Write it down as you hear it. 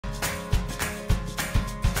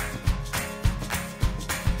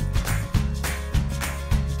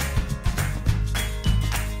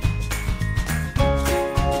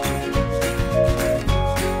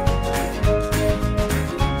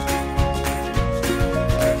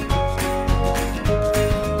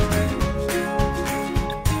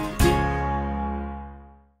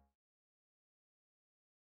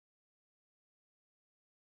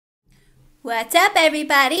What's up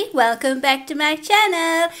everybody? Welcome back to my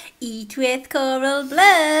channel, Eat with Coral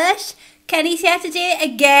Blush. Kenny's here today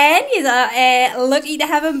again. He's lucky to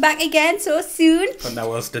have him back again so soon. Got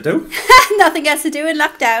nothing else to do. Nothing else to do in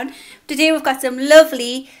lockdown. Today we've got some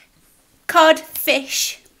lovely cod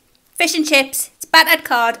fish and chips. It's battered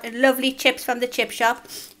cod and lovely chips from the chip shop.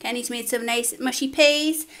 Kenny's made some nice mushy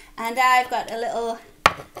peas and I've got a little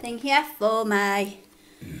thing here for my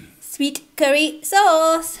sweet curry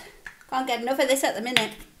sauce. Can't get enough of this at the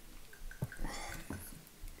minute.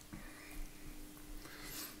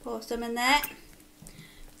 Pour some in there.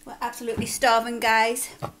 We're absolutely starving, guys.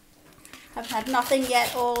 I've had nothing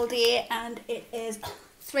yet all day and it is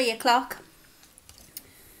 3 o'clock.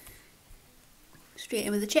 Straight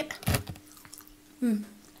in with the chip. Don't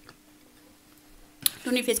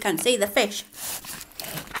know if you can see the fish.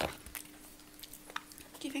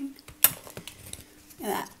 What do you think? Look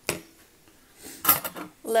at that.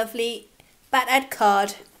 Lovely battered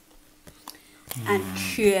cod and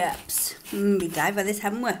chips. We dive for this,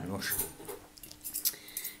 haven't we? Gosh.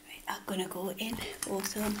 Right, I'm gonna go in for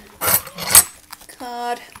some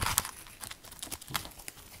cod.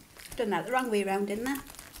 Done that the wrong way round, didn't I?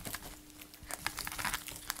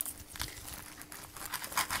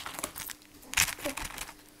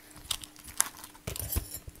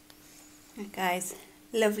 Right, guys,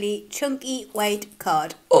 lovely chunky white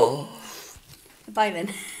cod. Oh,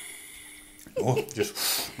 boiling. Oh,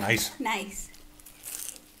 just nice. Nice.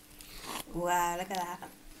 Wow, look at that.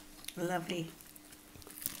 Lovely.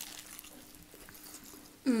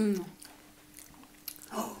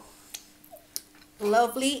 Oh,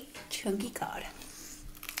 lovely chunky cod.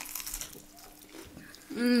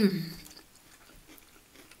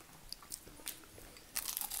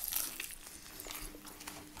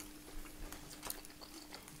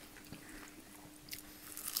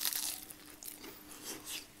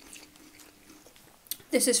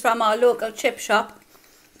 This is from our local chip shop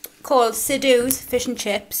called Sidhu's Fish and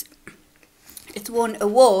Chips. It's won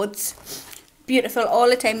awards. Beautiful all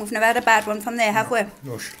the time. We've never had a bad one from there, have we?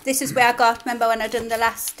 Gosh. This is where I got, remember when I done the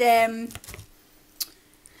last, what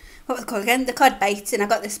was it called again? The cod bites, and I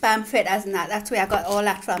got the spam fritters and that. That's where I got all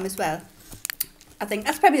that from as well. I think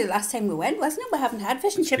that's probably the last time we went, wasn't it? We haven't had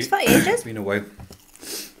fish and chips for ages. It's been a while.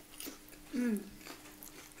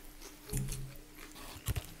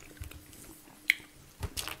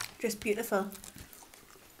 Just beautiful.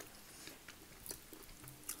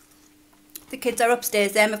 The kids are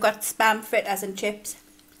upstairs then. We've got spam fritters and chips.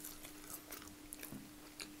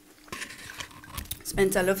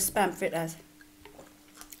 Spencer loves spam fritters.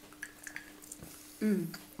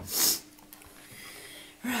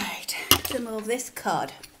 Right, some of this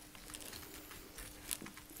cod.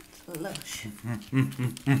 It's lush. Is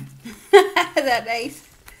that nice?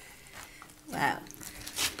 Wow.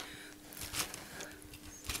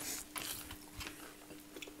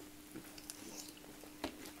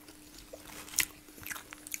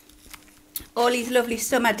 All these lovely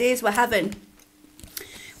summer days we're having.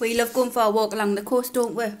 We love going for a walk along the coast,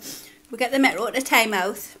 don't we? We get the metro to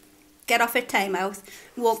Tynemouth, get off at Tynemouth,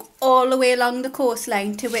 walk all the way along the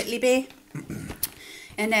coastline to Whitley Bay.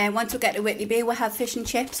 And then once we get to Whitley Bay, we'll have fish and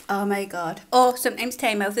chips. Oh my God. Or sometimes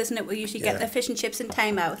Tynemouth, isn't it? We usually get the fish and chips in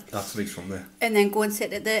Tynemouth. That's nice from there. And then go and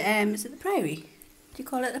sit at the, is it the Priory? Do you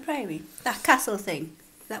call it the Priory? That castle thing.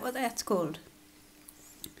 Is that what that's called?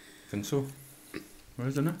 I think so. Where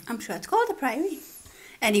isn't it? I'm sure it's called the Priory.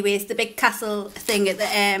 Anyways, the big castle thing at the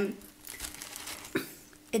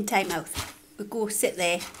in Tynemouth. We go sit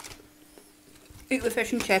there, eat with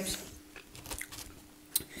fish and chips.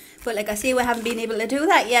 But like I say, we haven't been able to do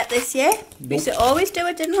that yet this year. Nope. We used to always do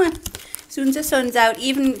it, didn't we? As soon as the sun's out,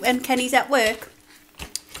 even when Kenny's at work,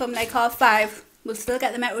 come like 5:30, we'll still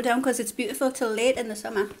get the metro down because it's beautiful till late in the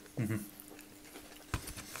summer.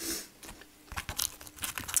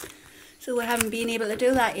 So we haven't been able to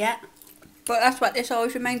do that yet. But that's what this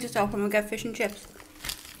always reminds us of when we get fish and chips.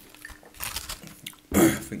 I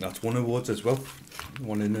think that's won awards as well.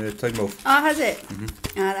 One in Tynemouth. Oh, has it?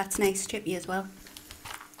 Ah, that's nice, chippy as well.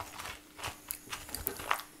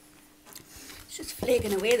 It's just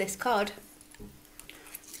flaking away, this cod.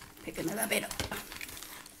 Picking a little bit up.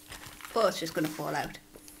 Oh, it's just going to fall out.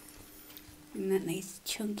 Isn't that nice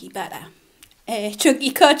chunky batter?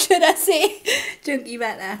 Chunky cod, should I say? Chunky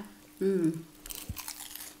batter.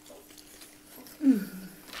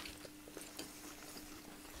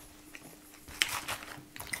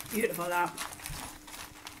 Beautiful, that.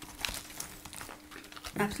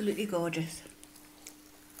 Absolutely gorgeous.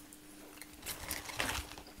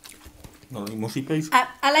 Not any mushy peas.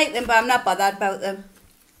 I like them, but I'm not bothered about them.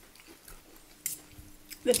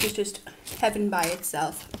 This is just heaven by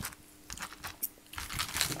itself.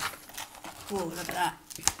 Oh, look at that.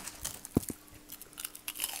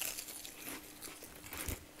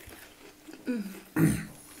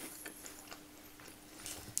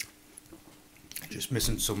 Just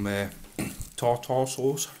missing some tartar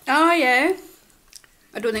sauce. Oh yeah.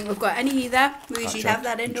 I don't think we've got any either. We usually have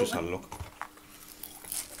that in, don't just we? had a look.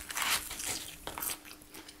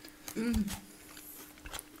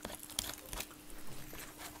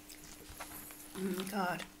 Oh my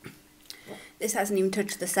god. This hasn't even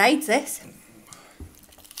touched the sides, this.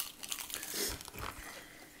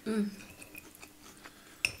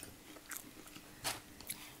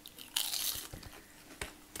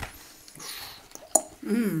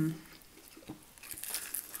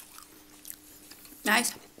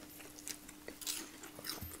 Nice.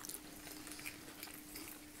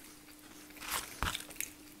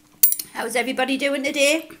 How's everybody doing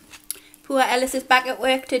today? Poor Ellis is back at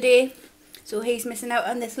work today, so he's missing out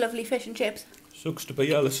on this lovely fish and chips. Sucks to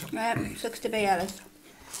be Alice. Sucks to be Ellis.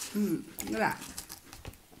 Look at that.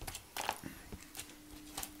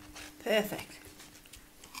 Perfect.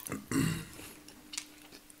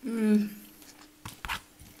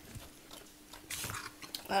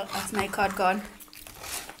 Well, that's my cod gone.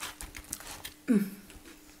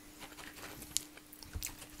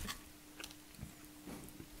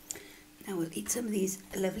 Now we'll eat some of these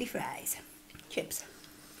lovely fries. Chips.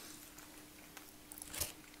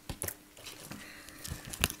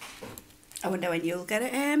 I wonder when you'll get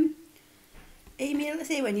an email to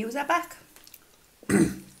say when you are back.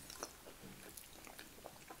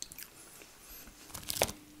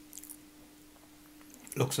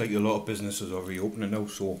 Looks like a lot of businesses are reopening now,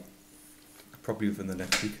 so probably within the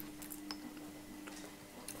next week.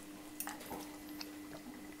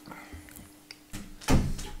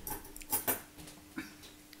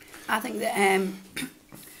 I think that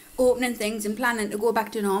opening things and planning to go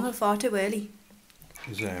back to normal far too early.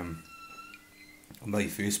 There's, on my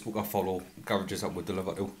Facebook I follow garages that we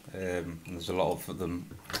deliver to, and there's a lot of them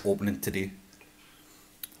opening today,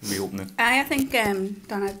 reopening. I think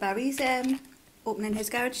Donald Barry's opening his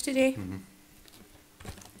garage today.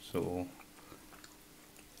 So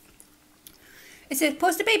It's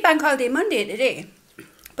supposed to be Bank Holiday Monday today,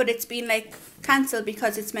 but it's been like cancelled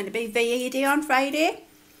because it's meant to be VE Day on Friday.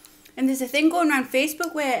 And there's a thing going around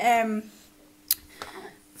Facebook where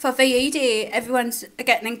for VE Day everyone's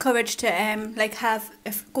getting encouraged to like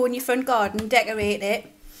go in your front garden, decorate it,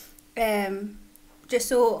 just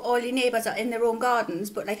so all your neighbours are in their own gardens,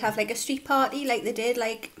 but like have like a street party like they did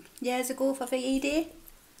like years ago for VE Day.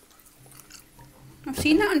 I've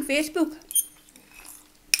seen that on Facebook.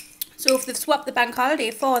 So if they've swapped the bank holiday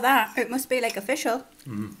for that, it must be like official.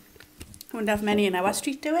 I wonder if many in our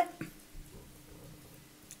street do it.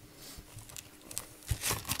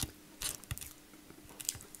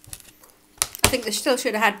 I think they still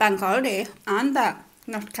should have had bank holiday and that,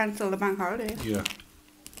 not cancel the bank holiday. yeah,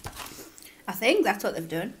 I think that's what they've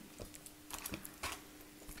done.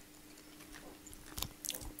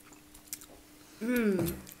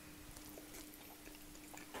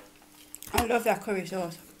 I love that curry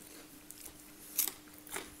sauce.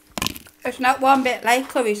 It's not one bit like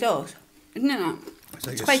curry sauce, isn't it? Not?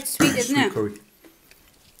 It's quite sweet, isn't it? Curry.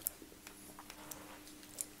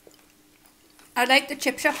 I like the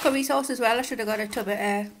chip shop curry sauce as well. I should have got a tub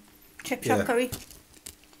of chip shop curry.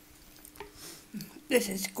 This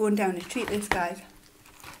is going down a treat, this, guys.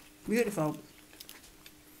 Beautiful.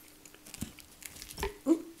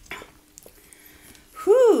 Ooh.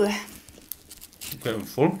 Whew. Getting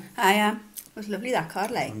full. I am. It was lovely, that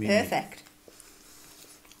cod, like. Perfect.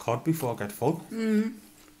 Cod before I get full.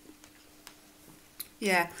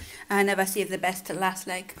 Yeah, I never save the best to last,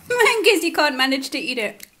 like. In case you can't manage to eat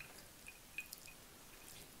it.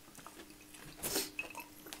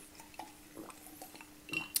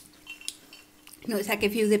 Notice I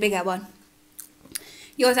give you the bigger one.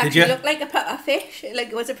 Yours actually looked like a proper fish. Like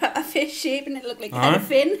it was a proper fish shape and it looked like it had a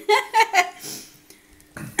fin.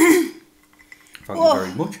 Thank you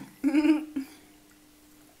very much.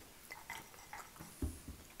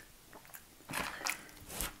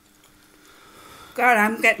 God,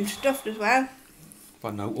 I'm getting stuffed as well.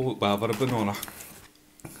 But now, oh, well, I've had a banana.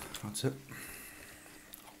 That's it.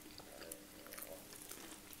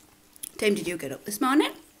 What time did you get up this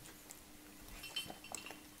morning?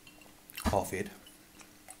 8:30.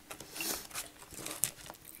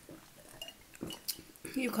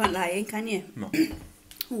 You can't lie in, can you? No.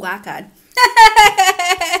 Oh, I can.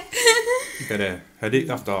 You get a headache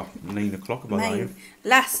after 9 o'clock about that.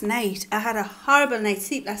 Last night, I had a horrible night's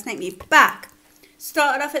sleep last night. My back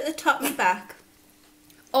started off at the top of my back.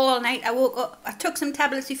 All night I woke up, I took some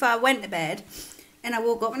tablets before I went to bed, and I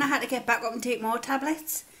woke up and I had to get back up and take more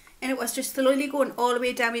tablets. and it was just slowly going all the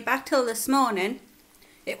way down my back till this morning.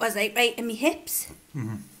 It was like right in my hips.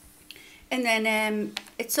 Mm-hmm. And then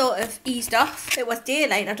it sort of eased off. It was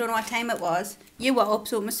daylight, I don't know what time it was. You were up,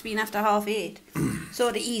 so it must have been after 8:30. So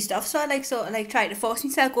it eased off, so I sort of tried to force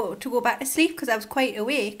myself to go back to sleep because I was quite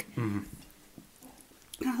awake. Mm-hmm.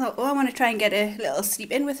 I thought, I want to try and get a little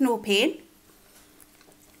sleep in with no pain.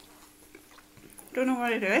 Don't know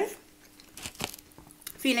what it is.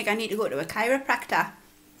 I feel like I need to go to a chiropractor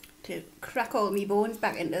to crack all my bones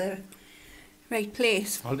back into the right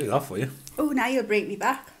place. I'll do that for you. Oh, now you'll break me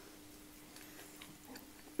back.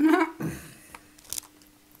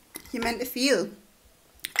 You're meant to feel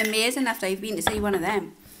amazing after you've been to see one of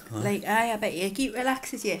them. Huh? Like, I bet your keep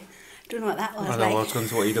relaxes you. Don't know what that was I like. don't know what's going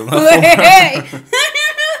to what you don't know.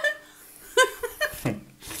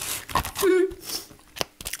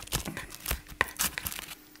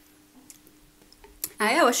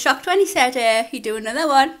 I was shocked when he said he'd do another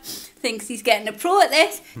one. Thinks he's getting a pro at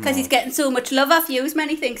this because he's getting so much love off you, man.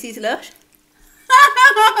 He thinks he's lush.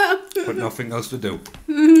 But nothing else to do.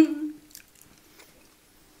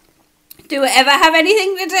 Do it ever have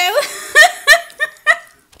anything to do?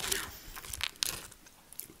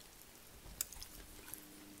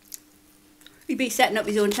 He'd be setting up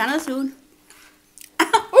his own channel soon.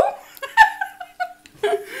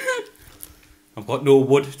 I've got no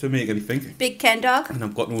wood to make anything. Big Ken dog. And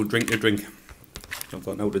I've got no drink to drink. I've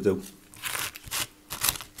got no to do.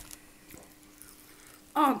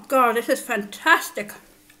 Oh God, this is fantastic.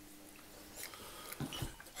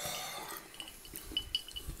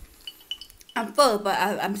 I'm full, but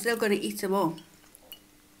I'm still going to eat some more.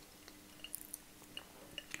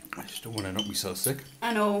 I just don't want to knock myself sick.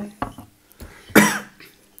 I know.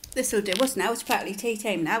 This will do us now. It's practically tea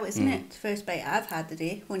time now, isn't it? It's the first bite I've had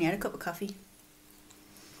today. Only had a cup of coffee.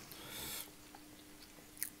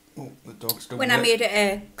 Oh, the dog's still When there. I made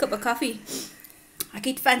a cup of coffee, I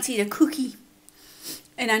could fancy a cookie.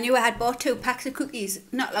 And I knew I had bought 2 packs of cookies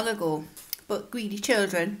not long ago. But greedy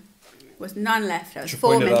children, was none left. I was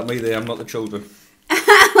foaming. Pointed at me there, I'm not the children.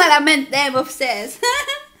 Well, I meant them upstairs.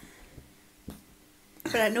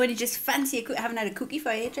 But I know you just fancy I haven't had a cookie for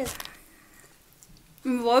ages.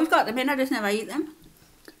 We've always got them in, I just never eat them.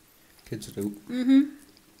 Kids do. Mm-hmm.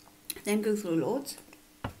 Then go through loads.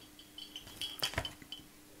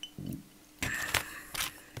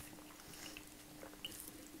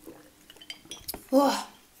 Oh.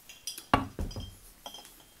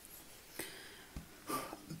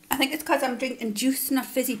 I think it's because I'm drinking juice, not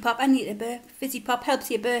fizzy pop. I need a burp. Fizzy pop helps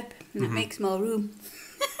you burp, and it makes more room.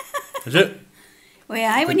 Is it? Well,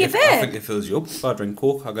 yeah, when you burp. I think it fills you up. If I drink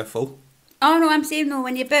Coke, I get full. Oh no, I'm saying no,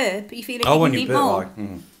 when you burp, you feel like you need more.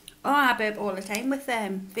 Oh, I burp all the time with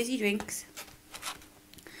fizzy drinks.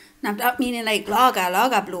 Now, I'm not meaning like lager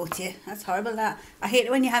bloats you. That's horrible, that. I hate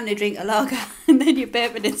it when you're having a drink of lager and then you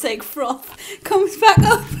burp and it's like froth comes back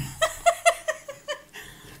up.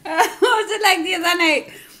 What was it like the other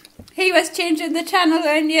night? He was changing the channel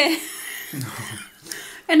and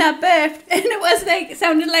and I burped and it was like, it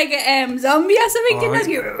sounded like a zombie or something. Because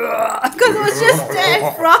it was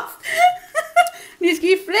just froth. You just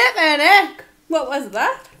keep flipping it. What was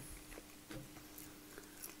that?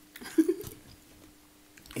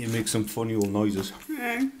 You make some funny old noises.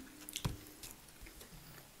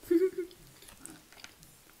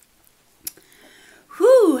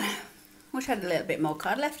 Whew. Wish I had a little bit more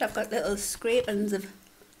cod left. I've got little scrapings of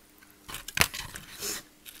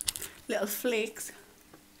little flakes.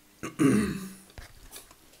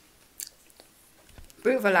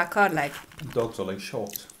 Beautiful that cod, like. Dogs are like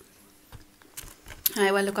sharks.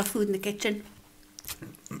 Alright, well, look, got food in the kitchen.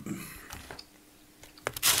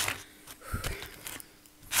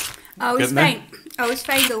 I always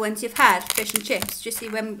find though, once you've had fish and chips, just see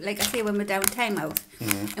when, like I say, when we're down timeout,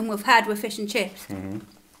 and we've had with fish and chips,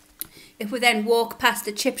 if we then walk past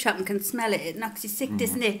a chip shop and can smell it, it knocks you sick,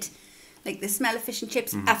 doesn't it? Like the smell of fish and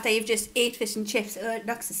chips after you've just ate fish and chips, it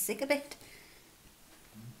knocks us sick a bit.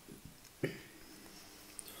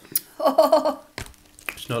 Oh.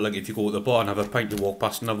 It's not like if you go to the bar and have a pint, you walk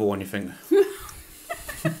past another one, you think,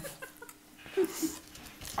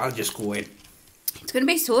 I'll just go in. It's going to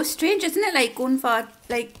be so strange, isn't it? Like going for,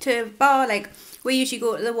 like, to a bar, like, we usually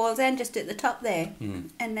go to the Wall's End just at the top there,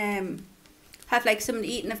 and have, like, something to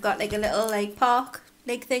eat, and I've got, like, a little, like, park,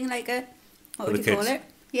 like, thing, like a, what would you call it?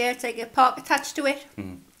 Yeah, it's like a park attached to it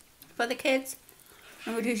for the kids.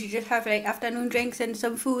 And we'd usually just have, like, afternoon drinks and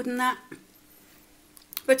some food and that.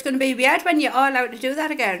 But it's going to be weird when you're all allowed to do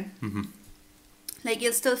that again. Like,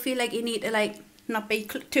 you'll still feel like you need to, like, not be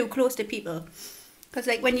too close to people. Because,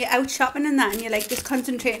 like, when you're out shopping and that, and you're, like, just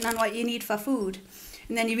concentrating on what you need for food,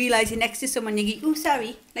 And then you realise you're next to someone and you go, oh,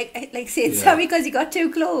 sorry. Like saying sorry because you got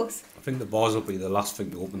too close. I think the bars will be the last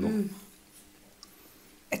thing to open though.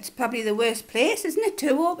 It's probably the worst place, isn't it, to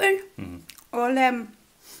open? All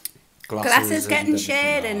glasses getting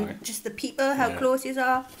shared and just the people, how close you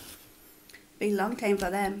are. Be a long time for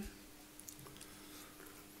them.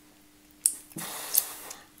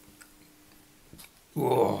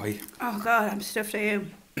 Oh God, I'm stuffed at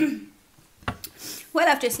you. Well,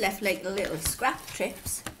 I've just left like the little scrap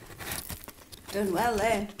trips. Done well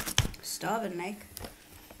there. Starving like.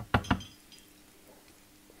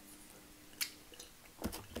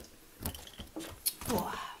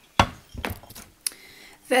 Oh.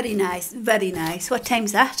 Very nice, very nice. What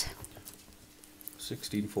time's that?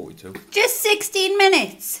 16:42. Just 16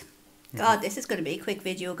 minutes. God, this is going to be a quick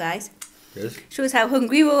video, guys. Yes. Shows how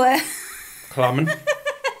hungry we were. Clamming.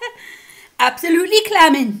 Absolutely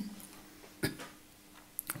clamming.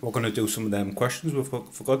 We're going to do some of them questions we've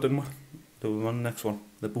forgot, didn't we? Do we want the next one?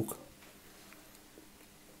 The book.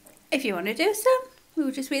 If you want to do some, we'll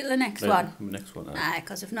just wait till the next one. The next one. Aye,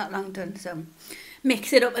 because we've not long done some.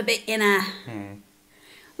 Mix it up a bit, you know.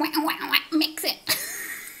 Mix it.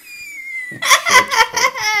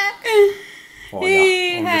 Oh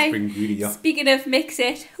yeah, I'm just being greedy, yeah. Speaking of mix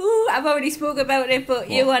it, ooh, I've already spoke about it, but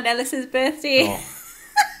you on Ellis's birthday. Oh.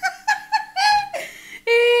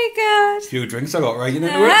 Oh God. A few drinks I got right into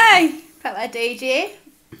it. Aye, proper DJ.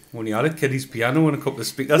 Only had a kiddie's piano and a couple of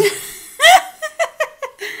speakers.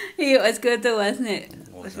 It was good though, wasn't it?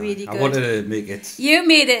 It was really good. I wanted to make it. You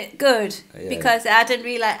made it good because I didn't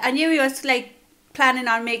realise. I knew he was like planning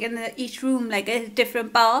on making each room like a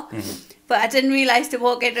different bar, but I didn't realise to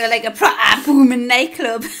walk into like a proper booming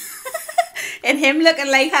nightclub. And him looking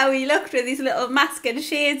like how he looked with his little mask and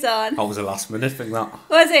shades on. That was a last minute thing, that.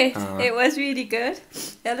 Was it? It was really good.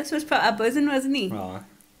 Ellis was proper buzzing, wasn't he?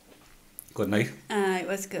 Good night. It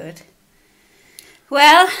was good.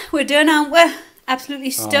 Well, we're done, aren't we?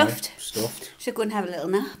 Absolutely stuffed. Stuffed. Should go and have a little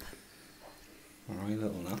nap. Alright,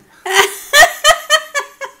 little nap.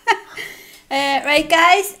 Right,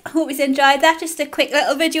 guys. Hope you enjoyed that. Just a quick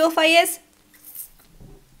little video for you.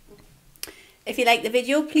 If you like the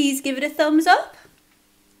video, please give it a thumbs up.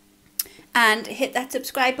 And hit that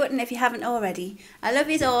subscribe button if you haven't already. I love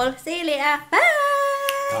you all. See you later. Bye.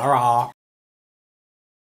 Ta-ra.